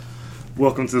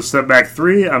Welcome to Step Back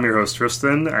 3. I'm your host,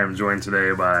 Tristan. I'm joined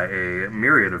today by a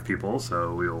myriad of people,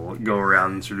 so we'll go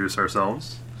around and introduce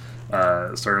ourselves.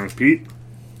 Starting with Pete.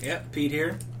 Yep, Pete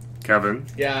here. Kevin.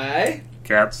 Guy.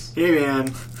 Katz. Hey, man.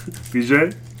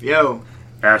 BJ. Yo.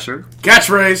 Asher.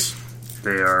 Catchphrase.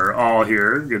 They are all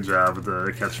here. Good job with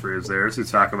the catchphrase there. To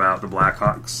talk about the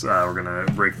Blackhawks, we're going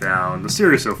to break down the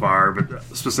series so far, but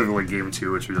specifically Game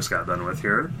 2, which we just got done with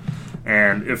here.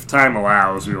 And if time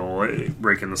allows, we'll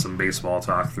break into some baseball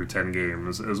talk through 10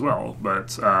 games as well.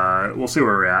 But we'll see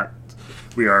where we're at.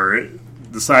 We are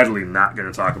decidedly not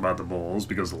going to talk about the Bulls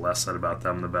because the less said about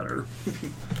them, the better.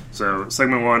 So,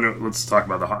 segment 1, let's talk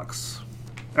about the Hawks.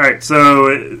 All right,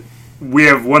 so we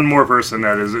have one more person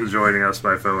that is joining us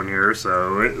by phone here,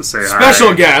 so say hi.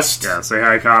 Special guest. Yeah, say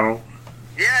hi, Connell.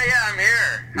 Yeah, I'm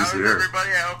here. He's How's here. everybody?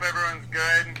 I hope everyone's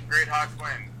good. Great Hawks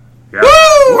win. Yeah.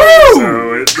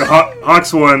 Woo! So the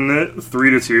Hawks won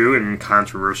 3-2 in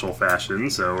controversial fashion,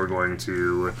 so we're going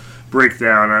to break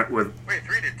down with... Wait,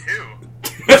 3-2?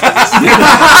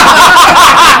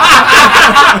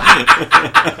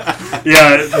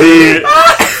 Yeah,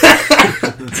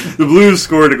 the Blues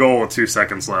scored a goal with 2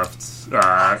 seconds left. Son of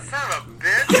a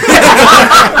bitch.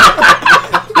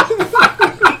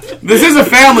 This is a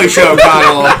family show,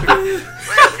 Kyle. Wait,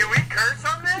 can we curse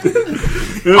on this?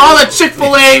 All the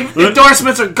Chick-fil-A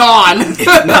endorsements are gone.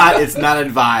 It's not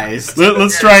advised.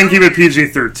 Let's try and keep it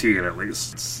PG-13 at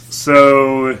least.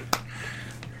 So,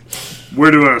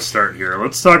 where do we want to start here?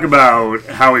 Let's talk about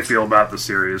how we feel about the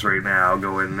series right now,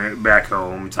 going back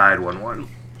home, tied 1-1.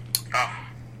 Oh,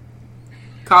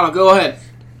 Connell, go ahead.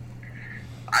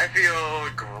 I feel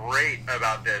great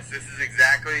about this. This is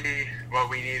exactly what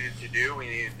we needed to do. We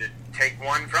needed to take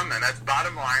one from them. That's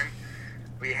bottom line.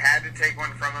 We had to take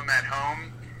one from them at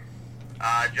home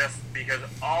just because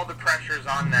all the pressure's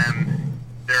on them.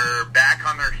 They're back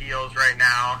on their heels right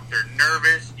now. They're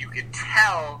nervous. You could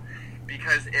tell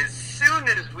because as soon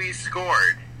as we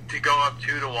scored to go up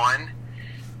 2-1,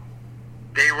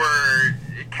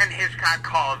 Ken Hitchcock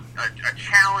called a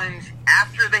challenge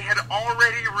after they had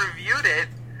already reviewed it.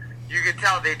 You could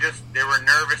tell they were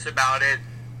nervous about it.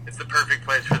 It's the perfect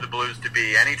place for the Blues to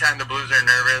be. Anytime the Blues are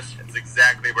nervous, it's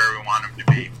exactly where we want them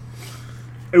to be.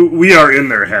 We are in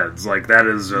their heads. Like, that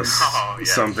is just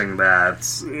Yes. something that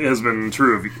has been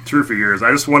true for years. I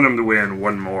just want them to win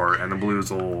one more, and the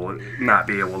Blues will not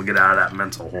be able to get out of that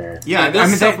mental hole. Yeah, they'll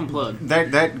self-implode.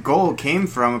 That goal came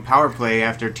from a power play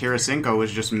after Tarasenko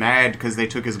was just mad because they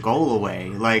took his goal away.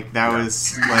 Like, that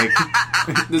was, like...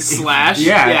 The slash?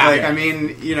 Yeah, like, I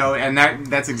mean, you know, and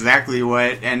that's exactly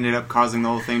what ended up causing the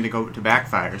whole thing to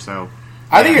backfire, so...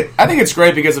 I think it's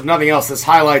great because, if nothing else, this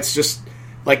highlights just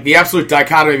like the absolute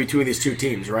dichotomy between these two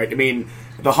teams, right? I mean,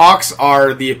 the Hawks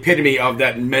are the epitome of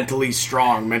that mentally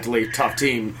strong, mentally tough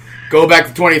team. Go back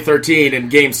to 2013 and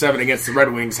Game 7 against the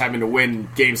Red Wings, having to win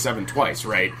Game 7 twice,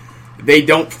 right? They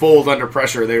don't fold under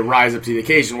pressure. They rise up to the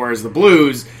occasion, whereas the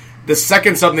Blues, the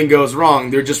second something goes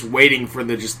wrong, they're just waiting for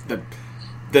the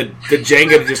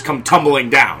Jenga to just come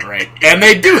tumbling down, right? And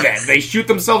they do that. They shoot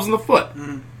themselves in the foot.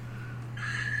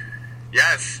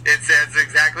 Yes, it's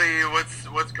exactly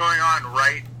what's going on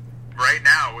right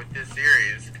now with this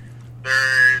series.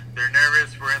 They're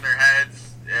nervous. We're in their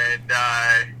heads, and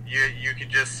you can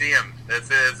just see them.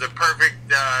 It's a perfect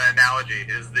analogy.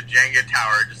 Is the Jenga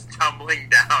tower just tumbling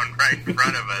down right in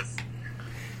front of us?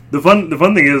 The fun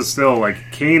thing is still,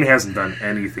 like, Kane hasn't done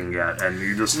anything yet, and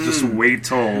you just wait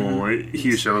till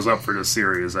he shows up for the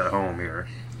series at home here.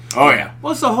 Oh, yeah.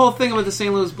 Well, it's the whole thing with the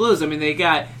St. Louis Blues. I mean, they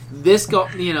got these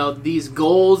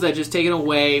goals that just taken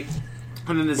away,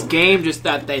 and then this game just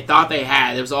that they thought they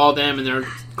had. It was all them, and they're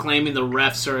claiming the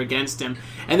refs are against him.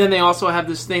 And then they also have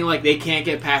this thing like they can't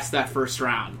get past that first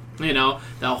round. You know,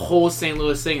 the whole St.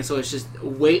 Louis thing. And so it's just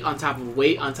weight on top of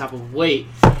weight on top of weight,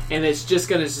 and it's just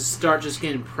going to start just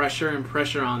getting pressure and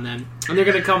pressure on them. And they're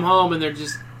going to come home and they're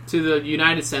just to the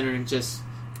United Center and just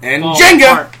And fall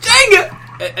Jenga! apart. Jenga!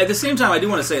 At the same time, I do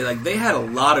want to say, like, they had a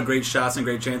lot of great shots and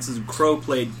great chances. Crow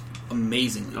played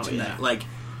amazingly tonight. Like,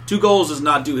 2 goals does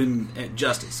not do him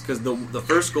justice, because the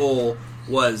first goal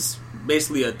was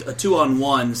basically a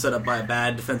 2-on-1 set up by a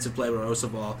bad defensive play by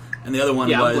Roosevelt, and the other one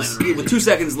was, with 2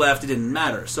 seconds left, it didn't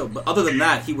matter. So, but other than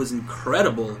that, he was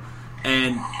incredible,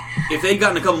 and if they'd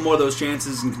gotten a couple more of those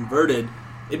chances and converted,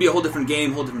 it'd be a whole different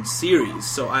game, whole different series.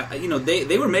 So,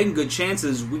 they were making good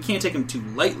chances. We can't take them too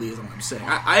lightly, is what I'm saying.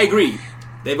 I agree.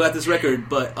 They've got this record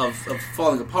but of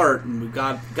falling apart, and we've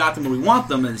got them where we want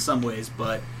them in some ways,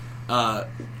 but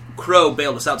Crow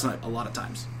bailed us out tonight a lot of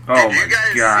times. Oh Did my you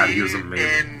guys God, see he was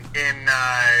amazing.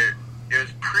 It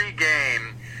was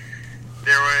pre-game.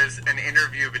 There was an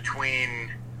interview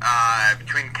between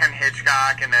Ken Hitchcock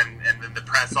back, and then the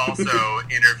press also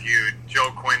interviewed Joe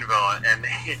Quenneville, and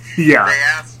they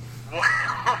asked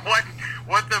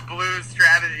what the Blues'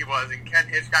 strategy was, and Ken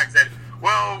Hitchcock said,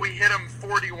 well, we hit them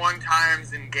 41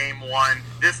 times in Game 1.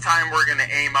 This time we're going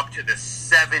to aim up to the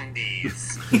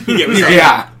 70s.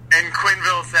 Yeah. And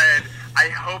Quenneville said, I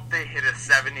hope they hit us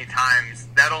 70 times.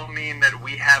 That'll mean that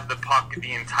we have the puck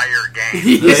the entire game.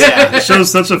 It shows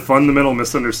such a fundamental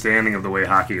misunderstanding of the way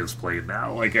hockey is played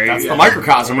now. Like that's the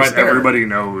microcosm right there. Everybody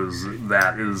knows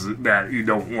that you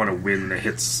don't want to win the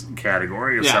hits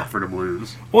category except for the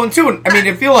Blues. Well, and two, I mean,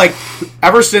 I feel like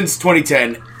ever since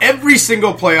 2010, every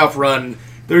single playoff run,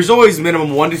 there's always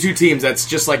minimum 1 to 2 teams that's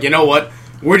just like, you know what?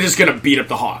 We're just going to beat up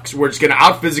the Hawks. We're just going to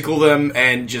out-physical them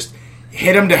and just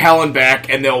hit them to hell and back,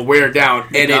 and they'll wear down,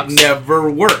 and it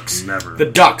never works. Never. The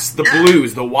Ducks, the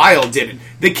Blues, the Wild did it.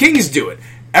 The Kings do it.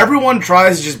 Everyone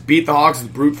tries to just beat the Hawks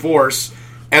with brute force,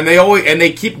 and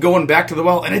they keep going back to the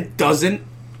well, and it doesn't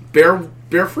bear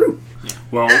fruit. Yeah.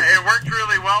 Well, it worked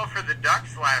really well for the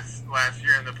Ducks last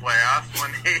year in the playoffs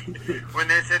when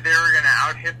they said they were going to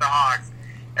out-hit the Hawks.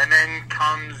 And then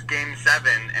comes Game 7,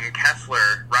 and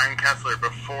Ryan Kessler,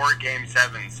 before Game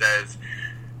 7 says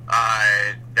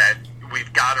that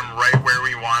we've got them right where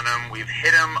we want them. We've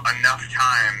hit them enough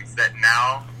times that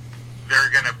now they're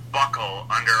going to buckle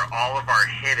under all of our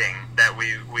hitting. That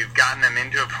we've gotten them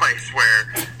into a place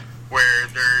where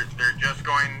they're just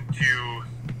going to.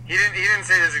 He didn't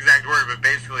say this exact word, but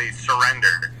basically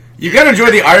surrender. You got to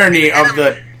enjoy the irony of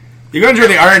the. You got to enjoy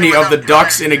the irony of the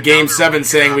Ducks in a Game 7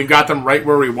 saying we've got them right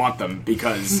where we want them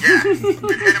because. Yeah, we've hit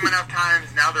them enough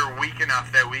times. Now they're weak enough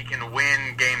that we can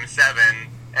win Game 7.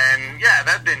 And, yeah,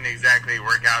 that didn't exactly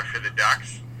work out for the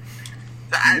Ducks.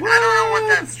 So I don't know what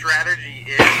that strategy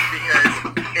is,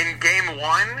 because in Game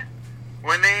 1,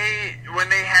 when they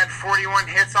had 41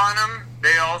 hits on them,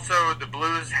 the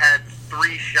Blues had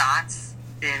 3 shots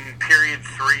in period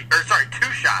 3. Or, sorry,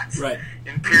 2 shots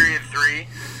in period 3.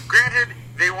 Granted,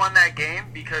 they won that game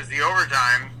because the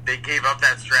overtime, they gave up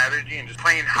that strategy and just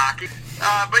playing hockey.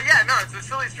 But yeah, no, it's a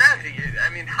silly strategy. I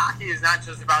mean, hockey is not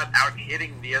just about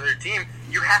out-hitting the other team.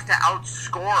 You have to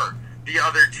outscore the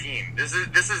other team. This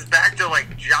is back to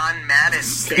like John Madden. I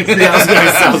was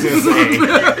gonna say.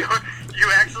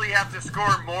 You actually have to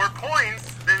score more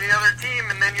points than the other team,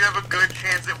 and then you have a good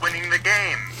chance at winning the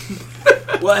game.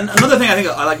 Well, and another thing I think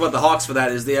I like about the Hawks for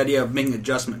that is the idea of making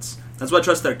adjustments. That's why I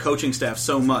trust their coaching staff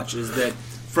so much, is that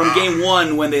from Game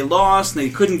 1, when they lost and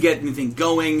they couldn't get anything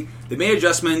going, they made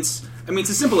adjustments. I mean, it's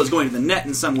as simple as going to the net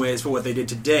in some ways for what they did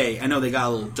today. I know they got a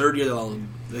little dirtier.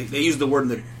 They used the word in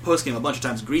the postgame a bunch of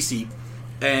times, greasy.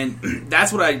 And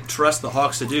that's what I trust the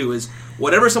Hawks to do, is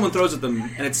whatever someone throws at them,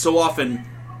 and it's so often,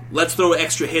 let's throw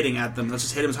extra hitting at them, let's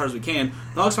just hit them as hard as we can,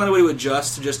 the Hawks find a way to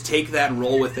adjust, to just take that and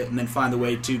roll with it, and then find a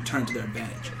way to turn it to their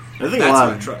advantage. I think that's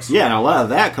what I trust. Yeah, and a lot of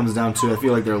that comes down to, I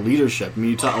feel like, their leadership. I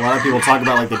mean, a lot of people talk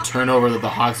about like the turnover that the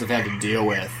Hawks have had to deal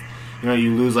with. You know,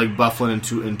 you lose like Bufflin in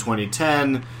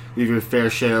 2010, you have your fair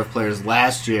share of players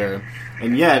last year,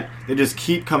 and yet they just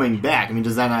keep coming back. I mean,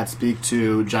 does that not speak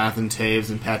to Jonathan Toews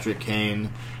and Patrick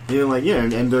Kane? You know, like, yeah,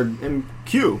 and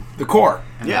Q, the core.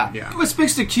 Yeah. It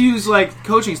speaks to Q's like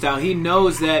coaching style. He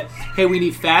knows that, hey, we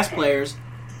need fast players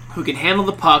who can handle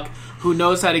the puck, who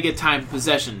knows how to get time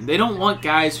possession. They don't want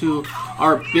guys who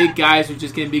are big guys who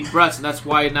just get big breaths, and that's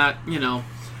why Bickle's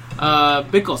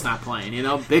not playing. You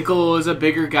know, Bickle is a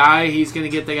bigger guy. He's going to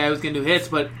get the guy who's going to do hits,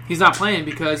 but he's not playing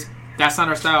because that's not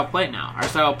our style of play now. Our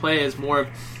style of play is more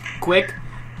quick,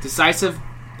 decisive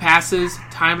passes,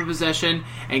 time of possession,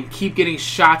 and keep getting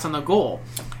shots on the goal.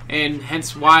 And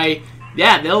hence why,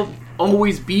 they'll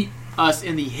always beat us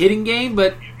in the hitting game,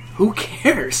 but who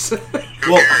cares? Who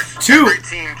cares? Every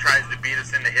team tries to beat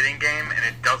us in the hitting game, and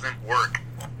it doesn't work.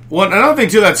 Well, another thing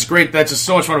too that's great, that's just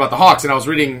so much fun about the Hawks, and I was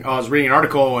reading an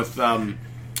article with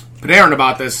Panarin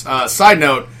about this. Side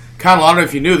note, Connell, I don't know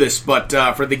if you knew this, but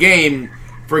for game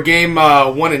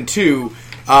 1 and 2,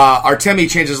 Artemi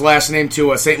changed his last name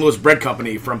to St. Louis Bread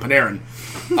Company from Panarin.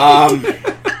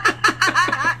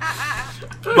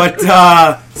 But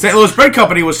St. Louis Bread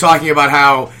Company was talking about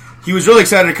how he was really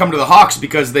excited to come to the Hawks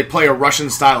because they play a Russian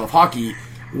style of hockey,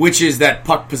 which is that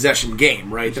puck possession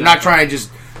game, right? They're not trying to just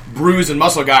bruise and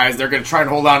muscle guys. They're going to try and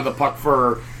hold on to the puck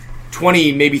for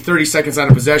 20, maybe 30 seconds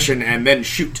on a possession and then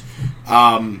shoot.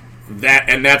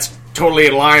 That's totally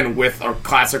in line with a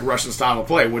classic Russian style of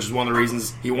play, which is one of the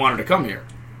reasons he wanted to come here.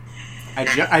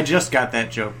 I just got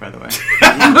that joke, by the way.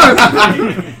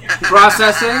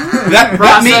 Processing.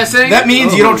 That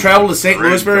means you don't travel to St.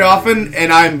 Louis very often,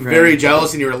 and I'm very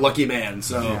jealous, and you're a lucky man.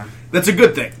 So that's a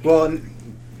good thing. Well,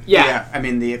 yeah. I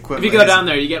mean, the equivalent. If you go down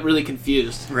there, you get really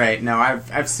confused. Right. No,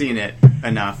 I've seen it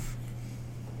enough.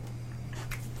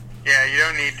 Yeah, you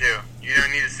don't need to. You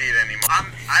don't need to see it anymore.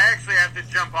 I actually have to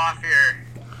jump off here,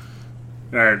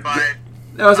 All right. but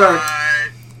That was our.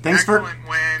 Thanks for excellent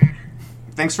win.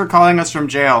 thanks for calling us from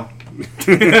jail.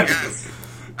 Yes.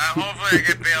 Hopefully I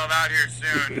get bailed out here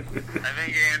soon. I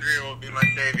think Andrea will be my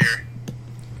savior.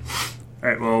 All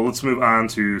right, well, let's move on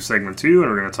to segment 2, and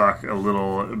we're going to talk a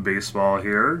little baseball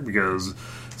here because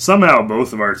somehow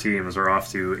both of our teams are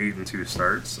off to 8-2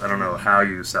 starts. I don't know how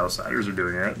you Southsiders are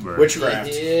doing it, but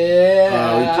Witchcraft.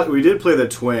 Yeah. We did play the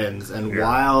Twins, and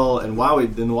Yeah. while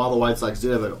the White Sox did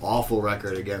have an awful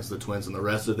record against the Twins and the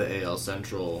rest of the AL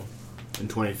Central in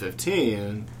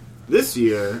 2015, this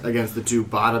year against the two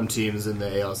bottom teams in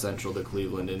the AL Central, the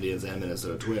Cleveland Indians and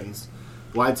Minnesota Twins,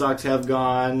 White Sox have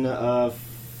gone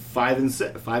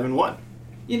 5-1.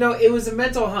 You know, it was a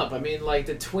mental hump. I mean, like,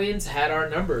 the Twins had our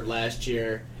number last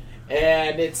year,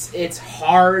 and it's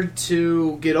hard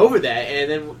to get over that. And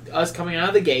then us coming out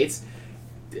of the gates,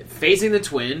 facing the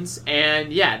Twins,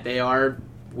 and yeah, they are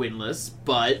winless,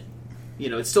 but, you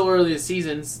know, it's still early in the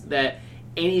seasons that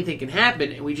anything can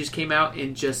happen, and we just came out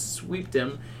and just sweeped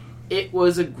them. It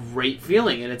was a great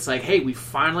feeling, and it's like, hey, we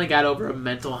finally got over a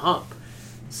mental hump.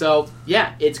 So,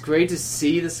 yeah, it's great to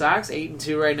see the Sox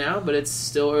 8-2 right now, but it's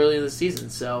still early in the season,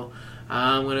 so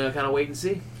I'm going to kind of wait and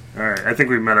see. all right, I think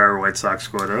we've met our White Sox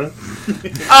quota.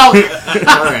 Oh!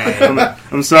 All right.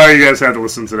 I'm sorry you guys had to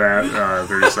listen to that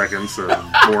 30 seconds of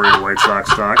boring White Sox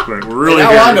talk, but we're really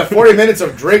Now on to here. 40 minutes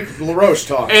of Drake LaRoche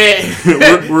talk.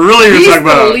 We're really here to He's talk the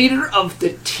about. leader of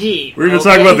the team. We're going to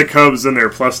talk okay? about the Cubs and their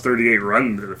plus 38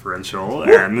 run differential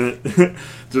and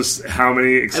just how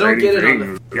many exciting get it on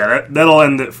things. Yeah, that'll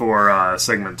end it for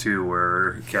segment 2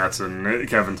 where Katz and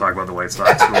Kevin talk about the White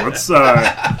Sox. But let's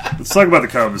talk about the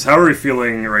Cubs. How are we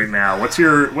feeling right now? What's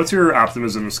your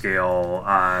optimism scale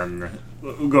on?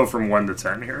 We'll go from 1 to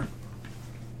 10 here.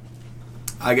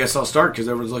 I guess I'll start because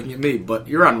everyone's looking at me, but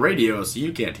you're on radio, so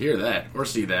you can't hear that or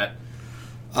see that.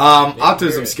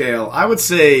 Optimism scale, I would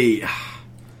say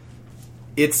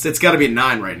it's got to be a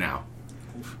 9 right now.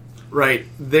 Right,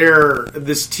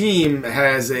 this team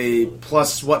has a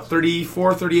plus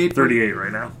 34, 38? 38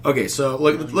 right now. Okay, so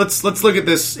let's look at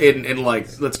this in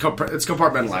like let's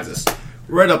compartmentalize this.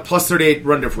 We're at a plus 38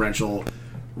 run differential.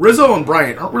 Rizzo and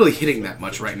Bryant aren't really hitting that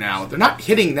much right now. They're not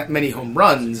hitting that many home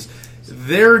runs.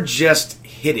 They're just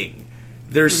hitting.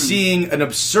 They're seeing an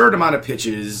absurd amount of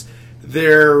pitches.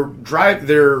 They're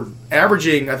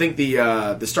averaging. I think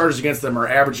the starters against them are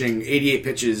averaging 88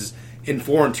 pitches in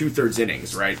 4 2/3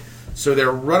 innings. Right, so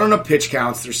they're running up pitch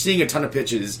counts. They're seeing a ton of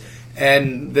pitches,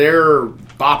 and their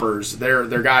boppers,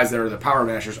 their guys that are the power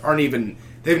mashers, they haven't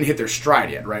hit their stride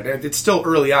yet. Right, it's still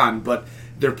early on, but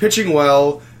they're pitching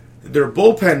well. Their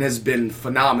bullpen has been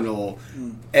phenomenal,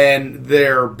 and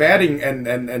their batting and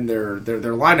their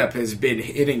lineup has been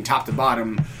hitting top to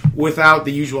bottom without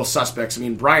the usual suspects. I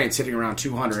mean, Bryant's hitting around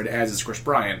 200, as is Chris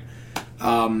Bryant.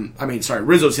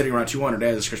 Rizzo's hitting around 200,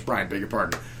 as is Chris Bryant, beg your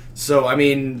pardon. So, I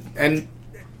mean, and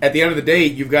at the end of the day,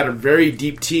 you've got a very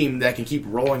deep team that can keep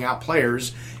rolling out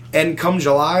players, and come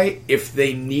July, if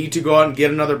they need to go out and get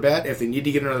another bat, if they need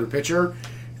to get another pitcher,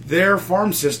 their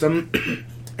farm system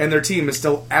and their team is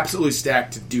still absolutely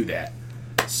stacked to do that.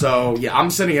 So, yeah, I'm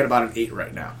sitting at about an 8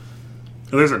 right now.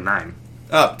 Oh, there's a 9.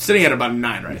 Sitting at about a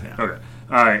 9 right now. Okay.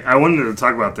 All right. I wanted to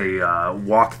talk about the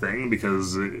walk thing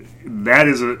because that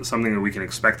is something that we can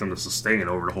expect them to sustain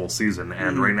over the whole season.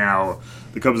 And right now,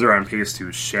 the Cubs are on pace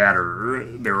to shatter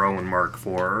their own mark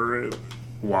for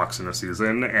walks in a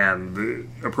season and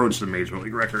approach the Major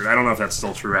League record. I don't know if that's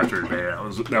still true after today.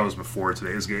 That was before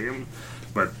today's game.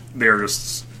 But they're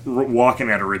just walking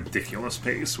at a ridiculous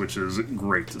pace, which is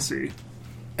great to see.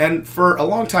 And for a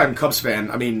long-time Cubs fan,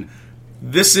 I mean,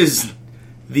 this is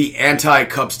the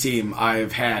anti-Cubs team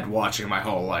I've had watching my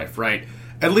whole life, right?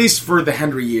 At least for the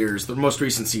Hendry years, the most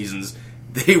recent seasons,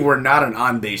 they were not an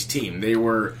on-base team. They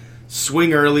were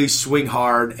swing early, swing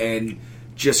hard, and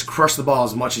just crush the ball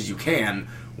as much as you can.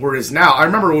 Whereas now, I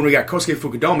remember when we got Kosuke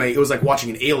Fukudome, it was like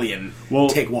watching an alien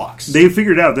take walks. They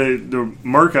figured out the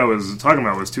mark I was talking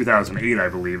about was 2008, I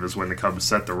believe, is when the Cubs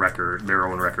set the record, their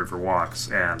own record for walks.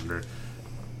 And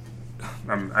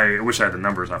I wish I had the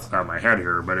numbers off the top of my head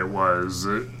here, but it was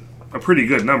a pretty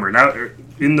good number. Now,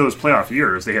 in those playoff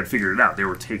years, they had figured it out. They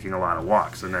were taking a lot of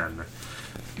walks, and then,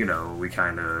 we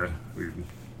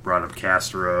brought up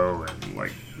Castro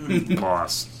and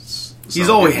lost. He's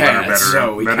always had better,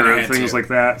 so we better had things to. like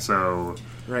that. So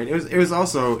Right. It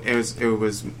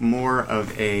was more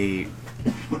of a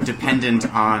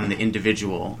dependent on the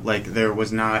individual. Like there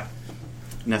was not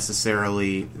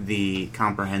necessarily the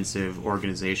comprehensive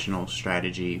organizational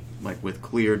strategy, like with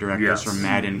clear directives Yes. from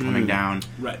Madden coming down,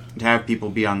 Right. to have people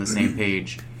be on the same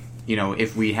page.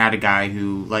 if we had a guy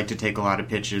who liked to take a lot of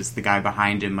pitches, the guy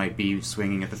behind him might be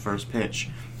swinging at the first pitch,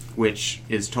 which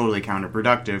is totally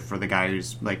counterproductive for the guy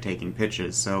who's like taking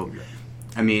pitches. So,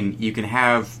 I mean, you can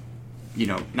have,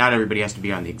 not everybody has to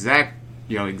be on the exact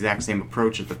same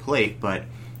approach at the plate, but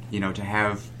to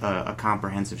have a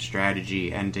comprehensive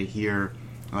strategy and to hear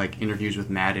like interviews with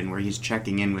Madden where he's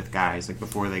checking in with guys like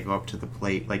before they go up to the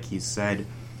plate, like he's said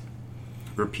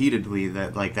repeatedly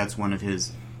that like that's one of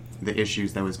the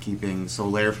issues that was keeping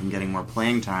Soler from getting more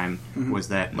playing time was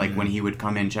that like when he would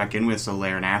come in, check in with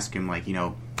Soler and ask him like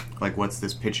like what's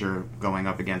this pitcher going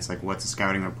up against, like what's a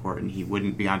scouting report, and he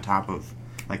wouldn't be on top of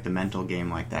like the mental game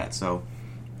like that. So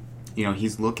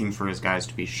he's looking for his guys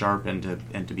to be sharp and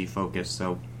to be focused.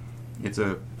 So it's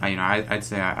I'd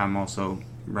say I'm also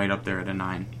right up there at a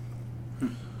 9.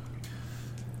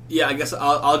 Yeah, I guess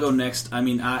I'll go next. I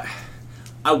mean, I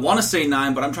want to say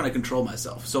 9, but I'm trying to control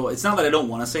myself. So it's not that I don't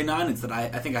want to say 9; it's that I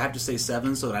think I have to say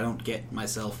 7 so that I don't get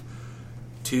myself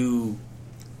too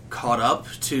caught up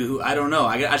to. I don't know.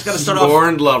 I just got to start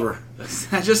Scorned lover.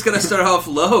 I just got to start off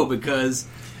low because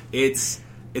it's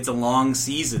a long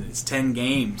season. It's 10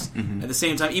 games. At the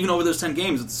same time, even over those 10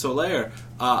 games with Soler,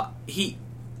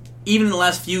 even in the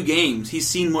last few games, he's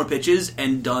seen more pitches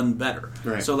and done better.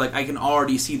 Right. So, like, I can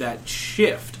already see that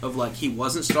shift of, like, he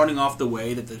wasn't starting off the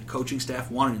way that the coaching staff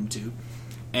wanted him to,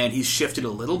 and he's shifted a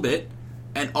little bit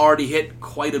and already hit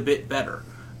quite a bit better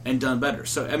and done better.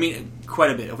 So, I mean,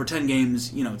 quite a bit. Over 10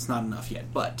 games, it's not enough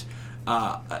yet. But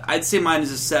I'd say mine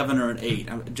is a 7 or an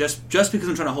 8, just because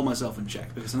I'm trying to hold myself in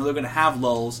check, because I know they're going to have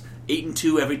lulls.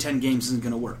 8-2 every 10 games isn't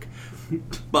going to work.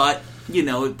 But,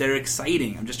 they're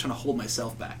exciting. I'm just trying to hold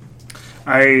myself back.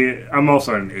 I'm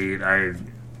also an 8. I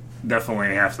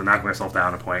definitely have to knock myself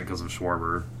down a point because of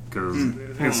Schwarber.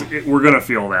 Because we're going to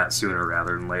feel that sooner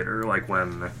rather than later. Like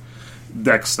when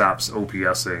Dex stops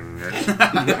OPSing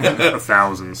at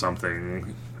 1,000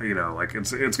 something, like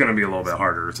it's going to be a little bit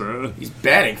harder to. He's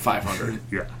batting 500.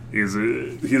 Yeah, he's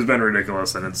been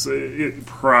ridiculous, and it's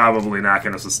probably not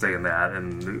going to sustain that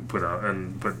and put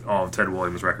all of Ted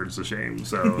Williams' records to shame.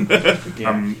 So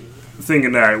I'm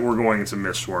thinking that we're going to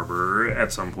miss Schwarber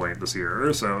at some point this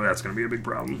year, so that's going to be a big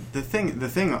problem. The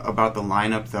thing about the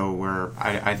lineup, though, where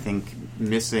I think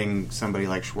missing somebody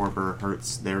like Schwarber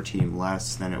hurts their team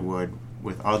less than it would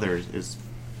with others is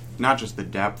not just the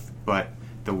depth, but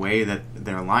the way that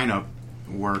their lineup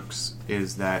works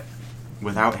is that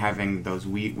without having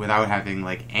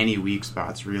like any weak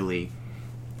spots really,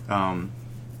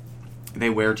 they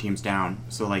wear teams down.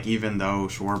 So like even though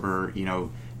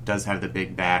Schwarber, does have the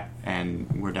big bat,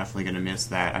 and we're definitely going to miss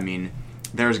that. I mean,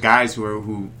 there's guys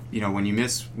who when you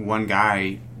miss one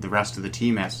guy, the rest of the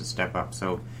team has to step up.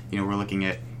 So we're looking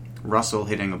at Russell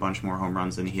hitting a bunch more home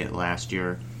runs than he hit last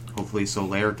year. Hopefully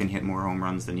Soler can hit more home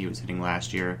runs than he was hitting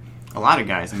last year. A lot of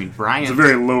guys. I mean, Bryant. It's a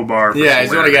very low bar for Yeah,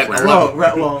 he's only got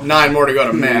 9 more to go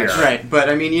to match. Yeah. Right, but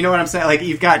I mean, you know what I'm saying? Like,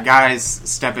 you've got guys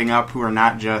stepping up who are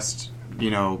not just,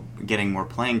 getting more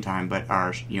playing time, but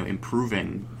are,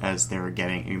 improving as they're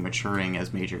maturing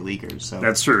as major leaguers. So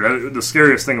that's true. The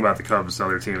scariest thing about the Cubs and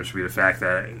other teams should be the fact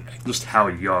that just how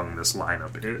young this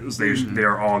lineup is. They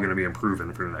are all going to be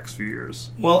improving for the next few years.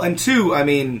 Well, and 2, I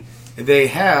mean, they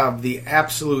have the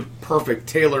absolute perfect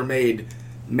tailor-made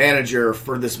manager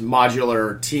for this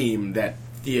modular team that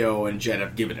Theo and Jed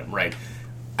have given him, right?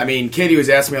 I mean, Katie was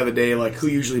asking me the other day, like, who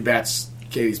usually bats,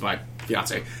 Katie's my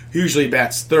fiance, who usually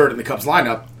bats third in the Cubs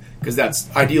lineup, because that's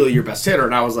ideally your best hitter,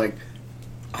 and I was like,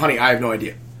 honey, I have no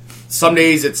idea. Some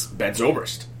days it's Ben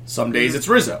Zobrist. Some days it's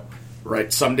Rizzo,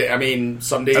 right? Some days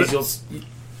you'll...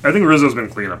 I think Rizzo's been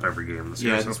cleaning up every game this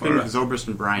year so it's far. been Zobrist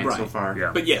and Bryant so far.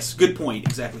 Yeah. But yes, good point,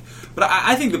 exactly. But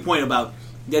I think the point about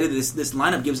that this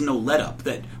lineup gives no let-up,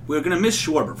 that we're going to miss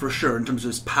Schwarber for sure in terms of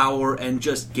his power and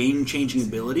just game-changing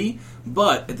ability,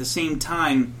 but at the same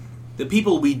time, the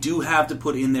people we do have to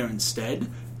put in there instead,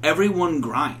 everyone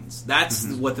grinds. That's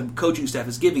what the coaching staff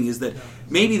is giving, is that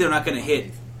maybe they're not going to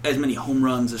hit as many home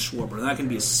runs as Schwarber. They're not going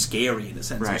to be as scary in a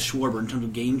sense as Schwarber in terms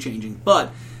of game-changing,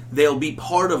 but they'll be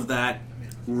part of that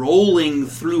rolling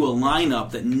through a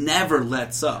lineup that never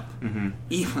lets up.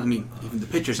 Even the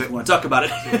pitchers don't want to talk about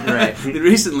it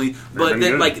recently, but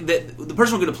the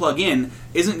person we're going to plug in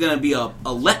isn't going to be a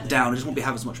letdown. It just won't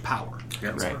have as much power. Yeah,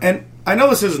 right. And I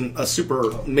know this isn't a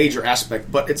super major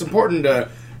aspect, but it's important to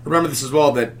remember this as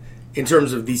well, that in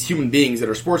terms of these human beings that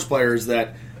are sports players,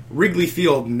 that Wrigley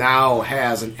Field now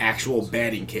has an actual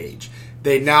batting cage.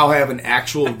 They now have an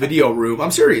actual video room. I'm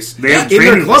serious. They have in their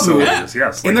training club facilities,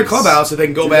 yes. in their clubhouse, so they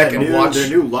can go back and watch their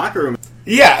new locker room.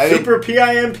 Yeah, Super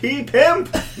PIMP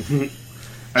pimp.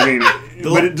 I mean,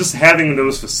 But just having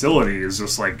those facilities,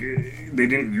 just like they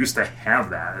didn't used to have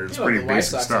that. It's pretty the White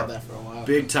basic Sox stuff. had that for a while.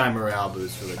 Big time morale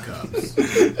boost for the Cubs.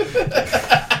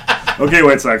 Okay,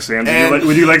 White Sox fans,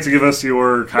 would you like to give us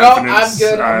your No, confidence I'm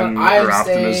good. or I'm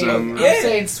optimism? I'm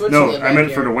saying Switzerland. No, I meant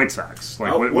back for the here. White Sox.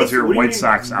 Like, Oh, what's your what do you White mean-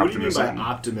 Sox What do you mean optimism? by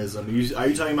optimism? Are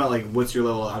you talking about like what's your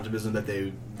level of optimism that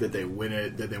they win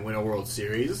it, that they win a World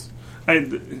Series?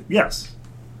 Yes.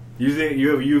 You think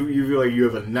you feel like you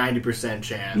have a 90%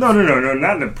 chance? No,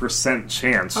 not in a percent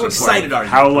chance. How Just excited like, are you?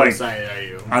 How How excited are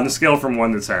you? on the scale from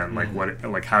 1 to 10,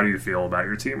 like how do you feel about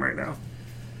your team right now?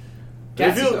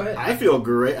 Gatsby, go ahead. I feel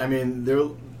great. I mean, their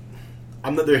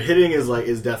hitting is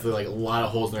definitely like a lot of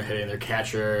holes in their hitting. Their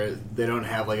catcher, they don't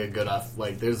have like a good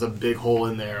there's a big hole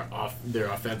in their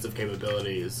offensive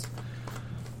capabilities.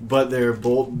 But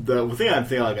the thing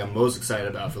I'm most excited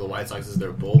about for the White Sox is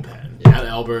their bullpen. Matt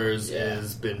Albers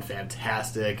has been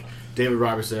fantastic. David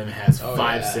Robertson has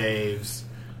 5 saves.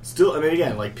 Still, I mean,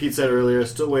 again, like Pete said earlier,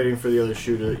 still waiting for the other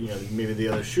shooter. Maybe the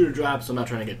other shooter drops. So I'm not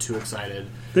trying to get too excited.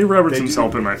 Dave Robertson's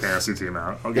helping my fantasy team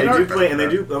out. They do play, and they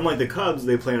do. Unlike the Cubs,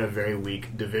 they play in a very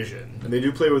weak division, and they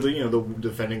do play with the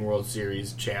defending World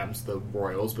Series champs, the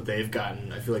Royals. But I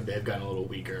feel like they've gotten a little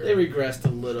weaker. They regressed a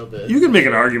little bit. You can make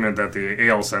an argument that the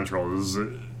AL Central is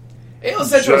AL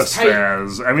Central is just tight.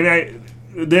 as. I mean,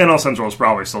 the NL Central is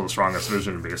probably still the strongest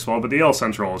division in baseball, but the AL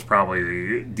Central is probably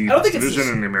the deepest think it's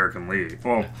division in the American League.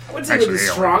 Well, I wouldn't say actually, they're the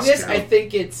AL strongest. East, yeah. I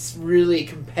think it's really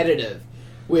competitive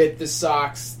with the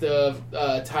Sox, the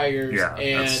Tigers, Yeah,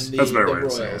 and that's the a better way to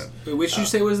say Royals. it. Wait, which you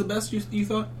say was the best? You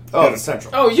thought? Oh, the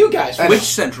Central. Oh, you guys. Which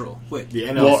Central? Wait. The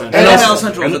NL Well, Central. NL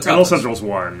Central is the NL toughest. Central's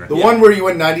one. The one where you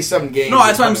win 97 games. No,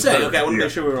 that's what I'm and saying. third. Okay, I want to Yeah.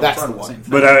 make sure we were all That's talking the about the one.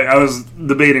 same thing. But I was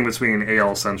debating between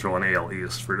AL Central and AL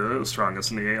East for the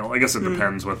strongest in the AL. I guess it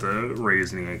depends what the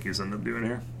Rays and the Yankees end up doing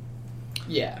here.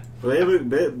 Yeah. Well,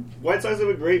 White Sox have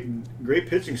a great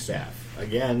pitching staff.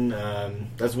 Again,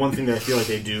 that's one thing that I feel like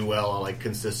they do well, like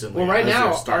consistently. Well, right as their now,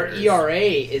 our starters. ERA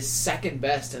is second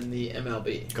best in the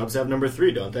MLB. Cubs have number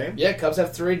 3, don't they? Yeah, Cubs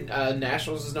have 3.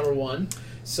 Nationals is number 1.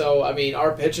 So, I mean,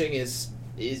 our pitching is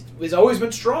always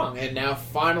been strong, and now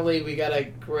finally we got a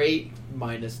great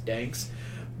minus Danks,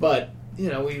 but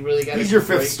we really got. He's your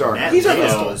fifth starter. Matt He's our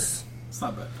fifth Leo's starter. It's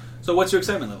not bad. So what's your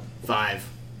excitement level? 5.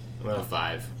 I'm at a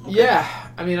 5. Yeah,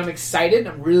 I mean, I'm excited.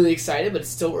 I'm really excited, but it's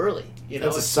still early.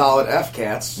 That's a solid F,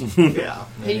 Cats. Yeah.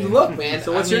 Hey, look, man.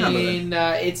 So what's your number then?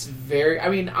 It's very. I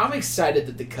mean, I'm excited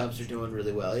that the Cubs are doing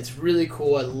really well. It's really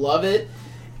cool. I love it.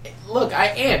 Look, I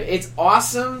am. It's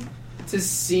awesome to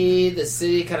see the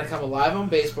city kind of come alive on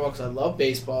baseball because I love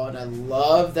baseball and I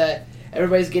love that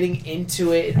everybody's getting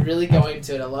into it and really going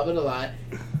to it. I love it a lot.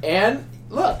 And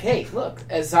look,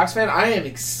 as a Sox fan, I am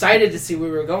excited to see where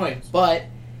we're going, but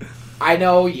I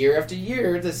know year after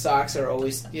year the Sox are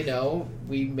always,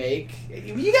 we make.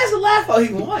 You guys will laugh all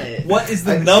you want. What is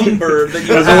the number that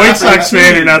you As a White Sox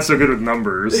fan, you're not so good with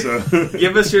numbers. So.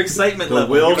 Give us your excitement The level.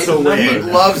 will Give us to a number. He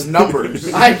win. loves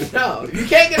numbers. I know. You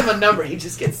can't give him a number. He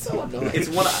just gets so annoyed.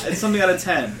 It's something out of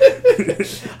 10.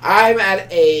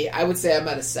 I would say I'm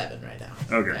at a 7 right now.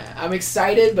 Okay. Yeah, I'm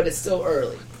excited, but it's still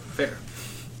early. Fair.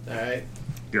 All right.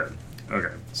 Good.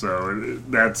 Okay. So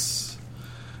that's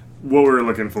what we're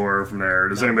looking for from there.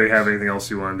 Does anybody have anything else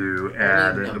you want to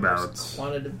add Numbers. about?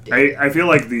 Quantitative data. I feel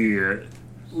like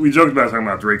we joked about talking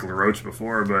about Drake LaRoche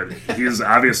before, but he's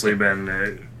obviously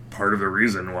been part of the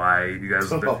reason why you guys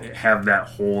have that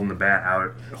hole in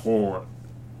the hole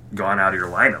gone out of your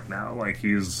lineup now. Like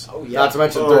he's. Oh yeah. Not to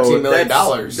mention $13 million.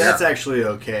 That's actually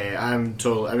okay. I'm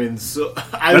total. I mean, so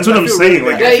That's what I'm saying,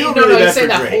 like- Yeah, you're bad saying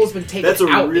for that Drake. hole's been taken That's a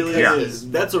out. really because-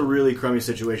 that's a really crummy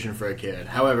situation for a kid.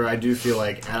 However, I do feel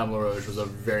like Adam LaRoche was a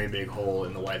very big hole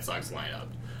in the White Sox lineup.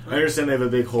 I understand they have a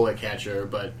big hole at catcher,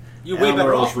 but You're way Adam better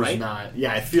LaRoche off, was right? not.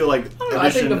 Yeah, I feel like I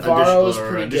think Navarro is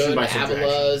pretty addition good. by subtraction.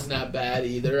 Avila is not bad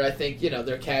either. I think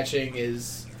their catching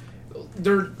is.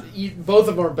 Both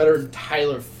of them are better than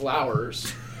Tyler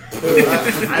Flowers.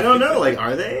 I don't know. Like,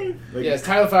 are they? Like, Yes,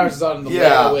 Tyler Flowers is on the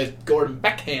Yeah. level with Gordon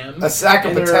Beckham. A sack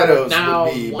of And they're potatoes now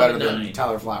would be better 1-9. than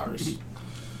Tyler Flowers.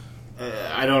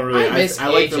 I don't really. I miss I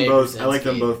like them AJ both. I like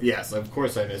them Brzezinski. both. Yes, of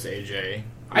course I miss AJ.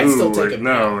 I'd still take Ooh, him.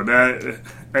 no, that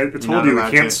I told not you we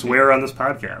allowed can't to. swear on this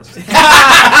podcast.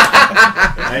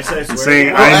 I swear.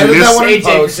 Saying Well, I edit that one in miss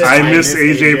post. I miss miss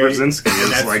AJ AJ. Brzezinski is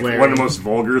That's like swearing. one of the most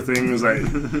vulgar things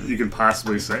you could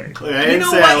possibly say. Look, I didn't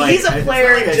know say what? I like, He's a I-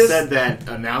 player It's not like just- I said that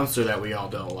announcer that we all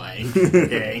don't like.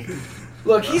 Okay.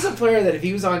 Look, he's a player that if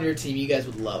he was on your team, you guys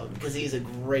would love him because he's a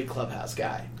great clubhouse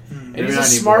guy, and Maybe he's a not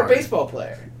smart anymore. baseball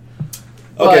player.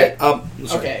 Okay. But-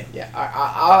 Sorry. Okay, yeah,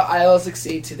 I'll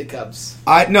succeed to the Cubs.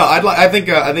 I think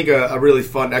a really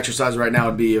fun exercise right now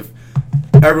would be if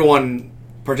everyone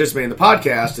participating in the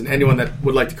podcast, and anyone that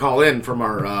would like to call in from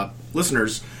our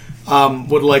listeners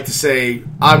would like to say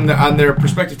on their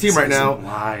prospective team right now.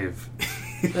 Live.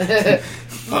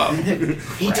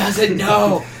 He doesn't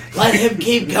know. Let him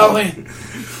keep going.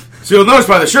 So you'll notice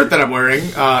by the shirt that I'm wearing,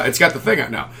 it's got the thing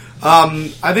on now.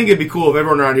 I think it'd be cool if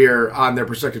everyone around here on their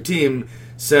prospective team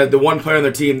said the one player on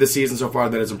their team this season so far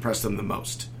that has impressed them the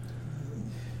most.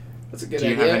 That's a good Do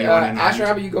you have idea. anyone in mind? Asher,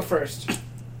 how about you go first? Yeah,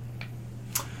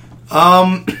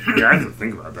 I have to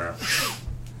think about that.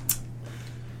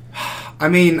 I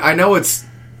mean, I know it's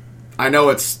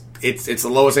the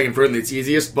lowest hanging fruit and it's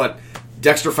easiest, but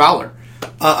Dexter Fowler,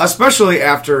 especially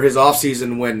after his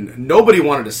offseason when nobody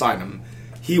wanted to sign him,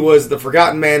 he was the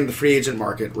forgotten man in the free agent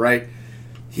market, right?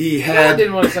 I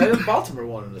didn't want to sign him. Baltimore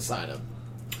wanted to sign him.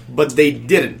 But they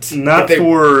didn't. Not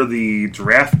for the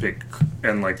draft pick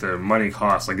and like the money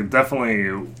cost. Like it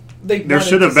definitely, there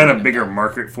should have been a bigger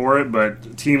market for it,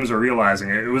 but teams are realizing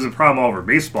it. It was a problem all over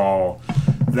baseball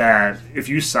that if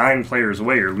you sign players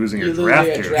away, you're losing your draft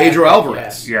pick. Pedro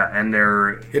Alvarez. Yeah, and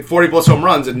they're hit 40 plus home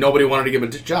runs, and nobody wanted to give him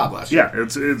a job last year. Yeah,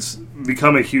 it's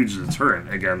become a huge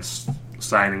deterrent against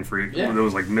signing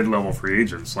those like mid-level free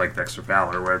agents like Dexter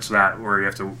Fowler, where it's not where you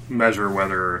have to measure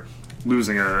whether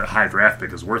losing a high draft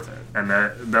pick is worth it, and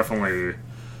that definitely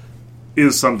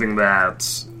is something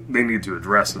that they need to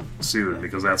address soon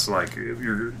because that's like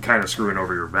you're kind of screwing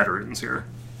over your veterans here.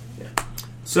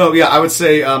 So yeah, I would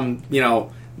say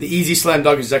the easy slam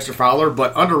dunk is Dexter Fowler,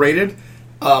 but underrated.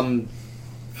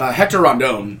 Hector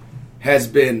Rondon has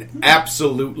been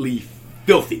absolutely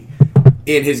filthy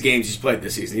in his games he's played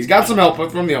this season. He's got some help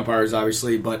from the umpires,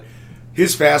 obviously, but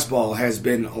his fastball has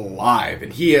been alive,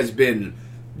 and he has been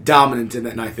dominant in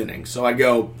that ninth inning. So I'd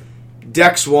go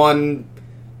Dex 1,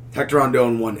 Hector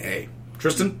Rondon 1A.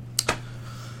 Tristan?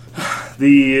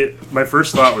 My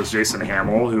first thought was Jason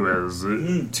Hamill, who has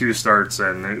 2 starts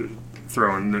and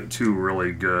thrown 2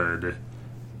 really good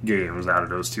games out of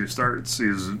those 2 starts.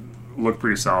 He's looked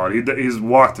pretty solid. He's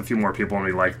walked a few more people than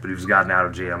we liked, but he's gotten out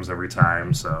of jams every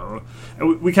time. So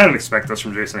and we kind of expect this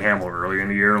from Jason Hamill early in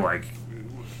the year. Like,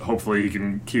 hopefully he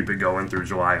can keep it going through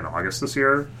July and August this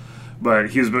year. But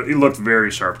he looked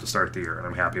very sharp to start the year, and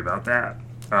I'm happy about that.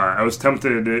 I was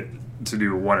tempted to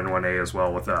do 1 and 1A as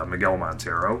well with Miguel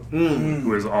Montero,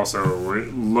 who is also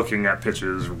looking at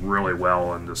pitches really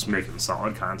well and just making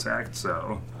solid contact.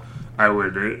 So I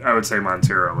would say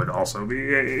Montero would also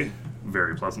be a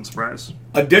very pleasant surprise.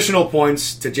 Additional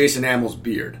points to Jason Hamill's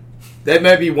beard. That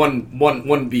might be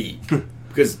 1B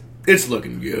because it's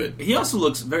looking good. He also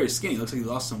looks very skinny. He looks like he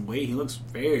lost some weight. He looks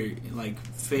very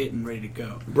fit and ready to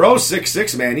go. Bro,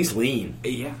 6'6", man. He's lean.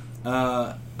 Yeah.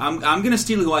 I'm going to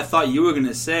steal what I thought you were going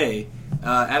to say.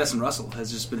 Addison Russell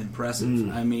has just been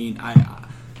impressive. I mean,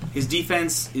 his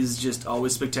defense is just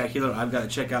always spectacular. I've got to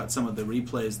check out some of the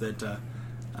replays that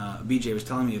BJ was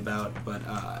telling me about. But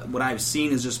what I've seen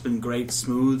has just been great,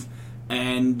 smooth,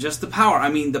 and just the power. I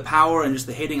mean, the power and just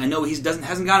the hitting. I know he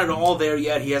hasn't gotten it all there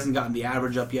yet. He hasn't gotten the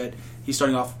average up yet. He's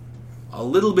starting off a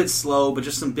little bit slow, but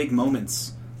just some big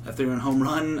moments. That 3-run home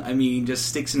run, I mean, just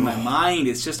sticks in my mind.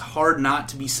 It's just hard not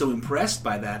to be so impressed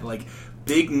by that. Like,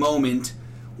 big moment,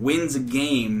 wins a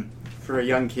game. For a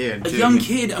young kid. A young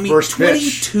kid. I mean, First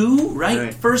 22, pitch.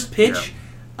 right? First pitch. Yeah.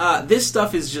 This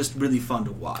stuff is just really fun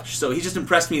to watch. So he just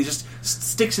impressed me. It just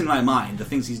sticks in my mind, the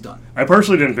things he's done. I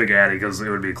personally didn't pick Addy because it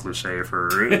would be cliche for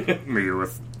me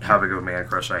with how big of a man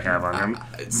crush I have on him.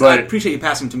 I appreciate you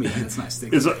passing to me. That's nice.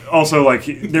 It's also like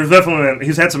there's definitely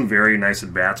he's had some very nice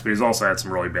at bats, but he's also had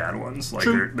some really bad ones. Like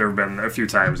there have been a few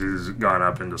times he's gone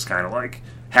up and just kind of like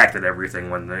hacked at everything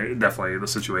when definitely the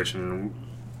situation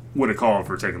would have called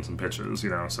for taking some pitches,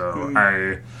 So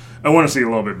I want to see a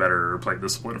little bit better plate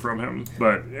discipline from him,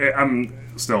 but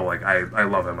I'm still like I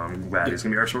love him. I'm glad he's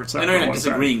gonna be our shortstop. I know you're not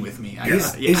disagreeing with me.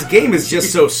 His game is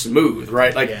just so smooth,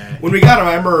 right? Like when we got him,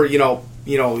 I remember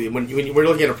when we're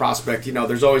looking at a prospect,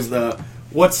 there's always the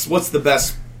what's the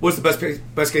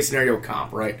best case scenario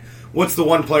comp, right? What's the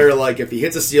one player like if he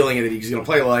hits a ceiling and he's gonna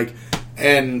play like?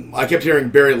 And I kept hearing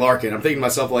Barry Larkin. I'm thinking to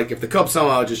myself like if the Cubs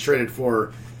somehow just traded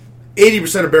for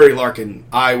 80% of Barry Larkin,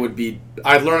 I'd learn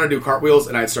how to do cartwheels,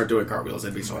 and I'd start doing cartwheels.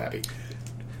 I'd be so happy.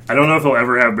 I don't know if he'll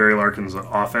ever have Barry Larkin's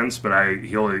offense, but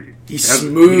he's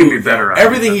smooth. He can be better.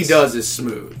 Everything he does is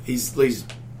smooth. He's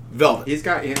velvet. He's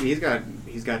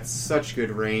got such good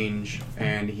range,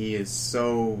 and he is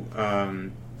so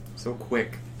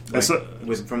quick.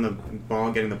 With from the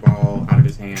ball, getting the ball out of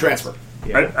his hand. Transfer.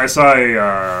 Yeah. I saw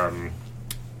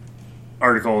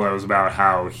article that was about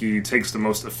how he takes the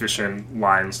most efficient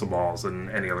lines to balls than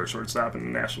any other shortstop in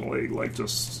the National League. Like,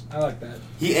 just I like that.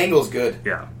 He angles good.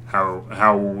 yeah,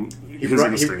 how his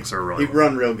instincts are really. He'd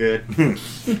run real good.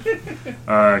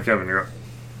 Kevin, you're up.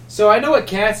 So I know what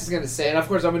Katz is going to say, and of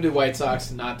course I'm going to do White Sox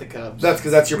and not the Cubs. That's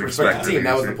because that's your We perspective expect team.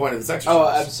 That was it. the point of this exercise. Oh,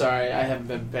 I'm sorry. I haven't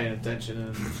been paying attention,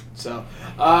 and so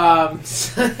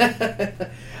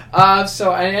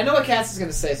so I know what Katz is going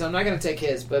to say, so I'm not going to take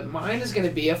his, but mine is going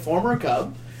to be a former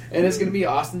Cub, and it's going to be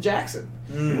Austin Jackson.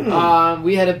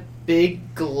 We had a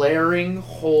big glaring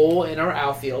hole in our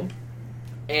outfield,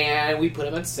 and we put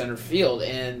him at center field,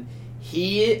 and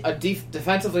he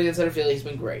defensively in center field he's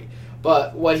been great,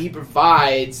 but what he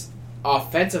provides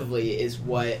offensively is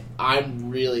what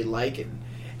I'm really liking.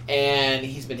 And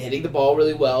he's been hitting the ball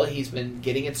really well. He's been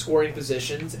getting in scoring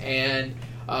positions, and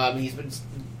he's been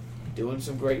doing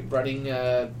some great running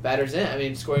batters in. I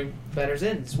mean, scoring batters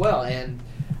in as well. And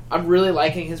I'm really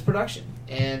liking his production.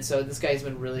 And so this guy's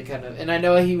been really kind of... And I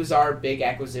know he was our big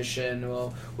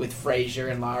acquisition with Frazier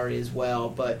and Lowry as well,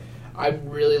 but I'm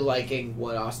really liking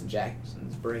what Austin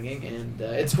Jackson's bringing. And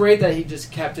it's great that he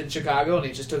just kept in Chicago, and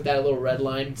he just took that little red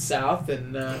line south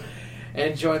and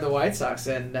joined the White Sox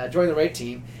and joined the right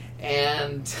team.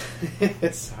 And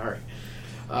sorry,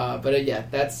 but yeah,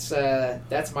 that's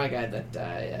my guy that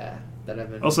I've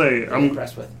been I'll say really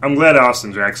impressed with. I'm glad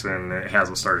Austin Jackson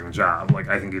has a starting job. Like,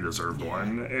 I think he deserved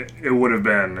one. It would have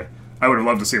been. I would have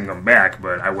loved to see him come back,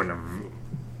 but I wouldn't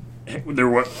have.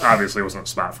 There obviously wasn't a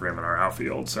spot for him in our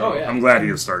outfield, so I'm glad he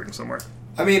is starting somewhere.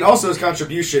 I mean, also his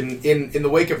contribution in the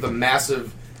wake of the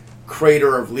massive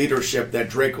crater of leadership that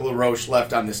Drake LaRoche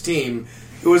left on this team,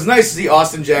 it was nice to see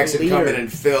Austin Jackson come in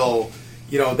and fill,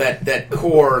 that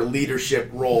core leadership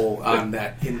role on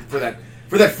for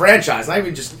that franchise. Not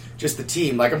even just the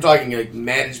team. Like, I'm talking like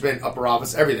management, upper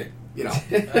office, everything. All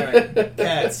right,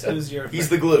 Cats. He's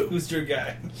the glue. Who's your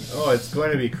guy? Oh, it's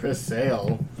going to be Chris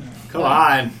Sale. Come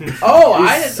on. Oh,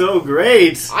 He's so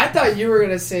great. I thought you were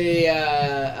going to say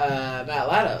Matt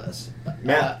Latos.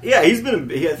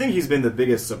 I think he's been the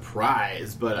biggest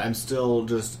surprise, but I'm still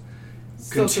just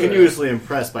continuously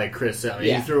impressed by Chris Sale.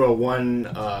 He threw a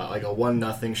 1-0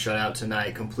 shutout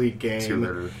tonight, complete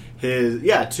game.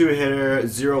 Two-hitter,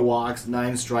 0 walks,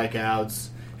 9 strikeouts.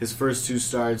 His first 2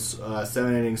 starts,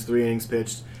 7 innings, 3 innings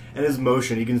pitched, and his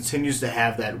motion. He continues to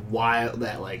have that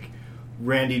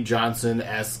Randy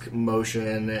Johnson-esque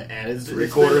motion, and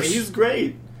he's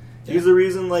great. Yeah. He's the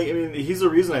reason. He's the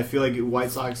reason I feel like White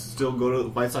Sox fans still go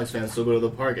to the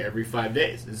park every 5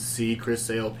 days is to see Chris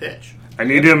Sale pitch. I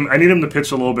need him to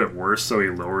pitch a little bit worse so he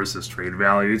lowers his trade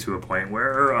value to a point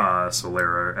where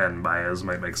Solera and Baez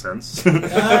might make sense. Through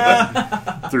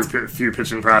a few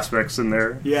pitching prospects in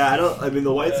there. Yeah, I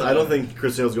don't think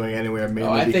Chris Sale's going anywhere.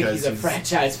 Mainly I think because he's a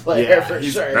franchise player for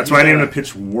sure. That's why I need him to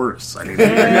pitch worse. I need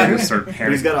him to start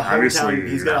panicking. He's got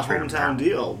a hometown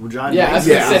deal. John I was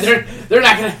going to say they're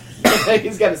not going to.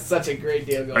 He's got such a great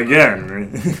deal going on.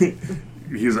 Again,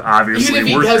 he's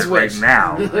obviously worth it right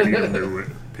now. I need him to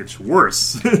pitch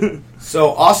worse.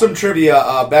 So, awesome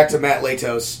trivia. Back to Matt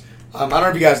Latos. I don't know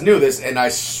if you guys knew this, and I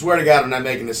swear to God I'm not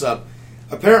making this up.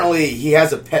 Apparently, he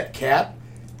has a pet cat,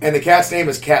 and the cat's name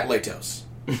is Cat Latos.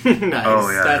 Nice.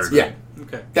 Oh, yeah.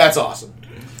 Okay. That's awesome.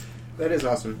 That is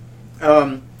awesome.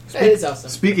 That is awesome.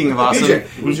 Speaking of awesome, BJ,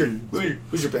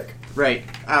 who's your pick? Right.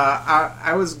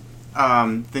 I was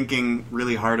thinking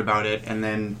really hard about it, and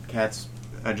then Katz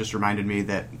just reminded me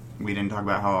that we didn't talk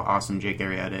about how awesome Jake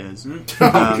Arrieta is.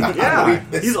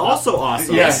 He's also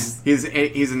awesome. Yes, he's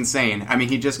insane. I mean,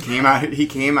 he just came out. He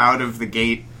came out of the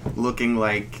gate looking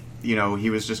like he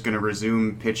was just going to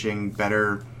resume pitching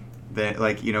better than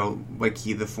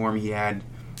the form he had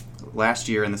last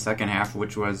year in the second half,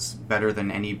 which was better than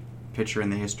any pitcher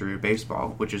in the history of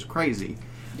baseball, which is crazy.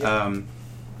 Yeah.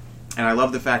 And I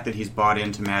love the fact that he's bought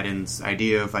into Maddon's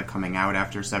idea of coming out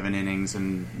after 7 innings,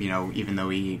 and even though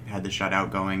he had the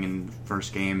shutout going in the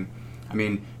first game, I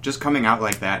mean, just coming out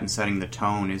like that and setting the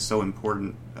tone is so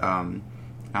important on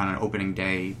an opening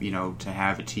day. To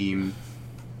have a team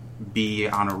be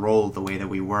on a roll the way that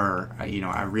we were,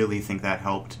 I really think that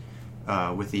helped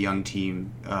with the young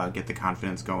team get the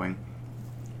confidence going.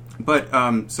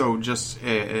 But so just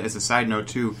as a side note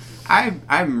too,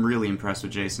 I'm really impressed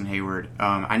with Jason Hayward.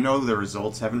 I know the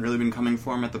results haven't really been coming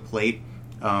for him at the plate.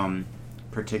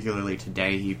 Particularly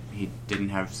today, he didn't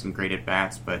have some great at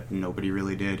bats, but nobody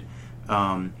really did.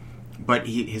 But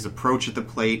his approach at the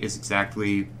plate is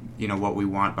exactly what we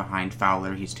want behind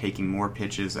Fowler. He's taking more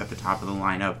pitches at the top of the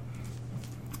lineup.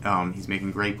 He's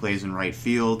making great plays in right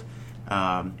field.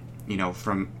 From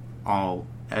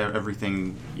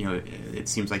everything, it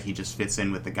seems like he just fits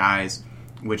in with the guys.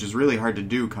 which is really hard to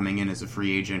do coming in as a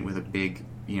free agent with a big,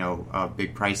 a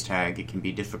big price tag. It can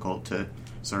be difficult to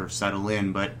sort of settle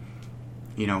in, but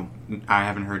I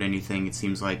haven't heard anything. It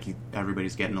seems like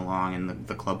everybody's getting along, and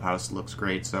the clubhouse looks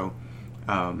great. So,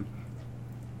 I'm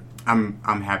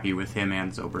happy with him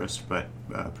and Zobrist, but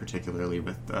particularly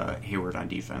with Hayward on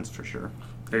defense for sure.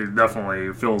 It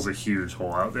definitely fills a huge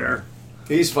hole out there.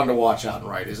 He's fun to watch out and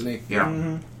right, isn't he?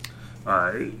 Yeah.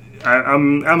 I'm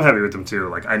happy with him too.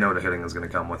 Like, I know the hitting is going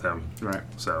to come with him. Right.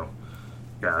 So,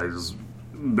 yeah, he's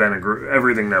been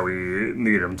everything that we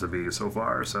need him to be so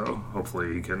far. So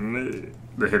hopefully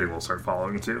the hitting will start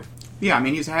following too. Yeah, I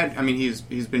mean he's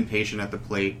been patient at the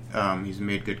plate. He's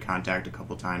made good contact a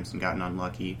couple times and gotten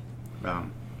unlucky.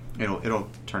 It'll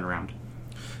turn around.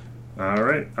 All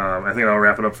right, I think I'll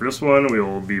wrap it up for this one. We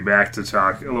will be back to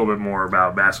talk a little bit more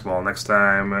about basketball next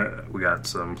time. We got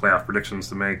some playoff predictions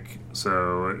to make,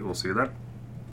 so we'll see you then.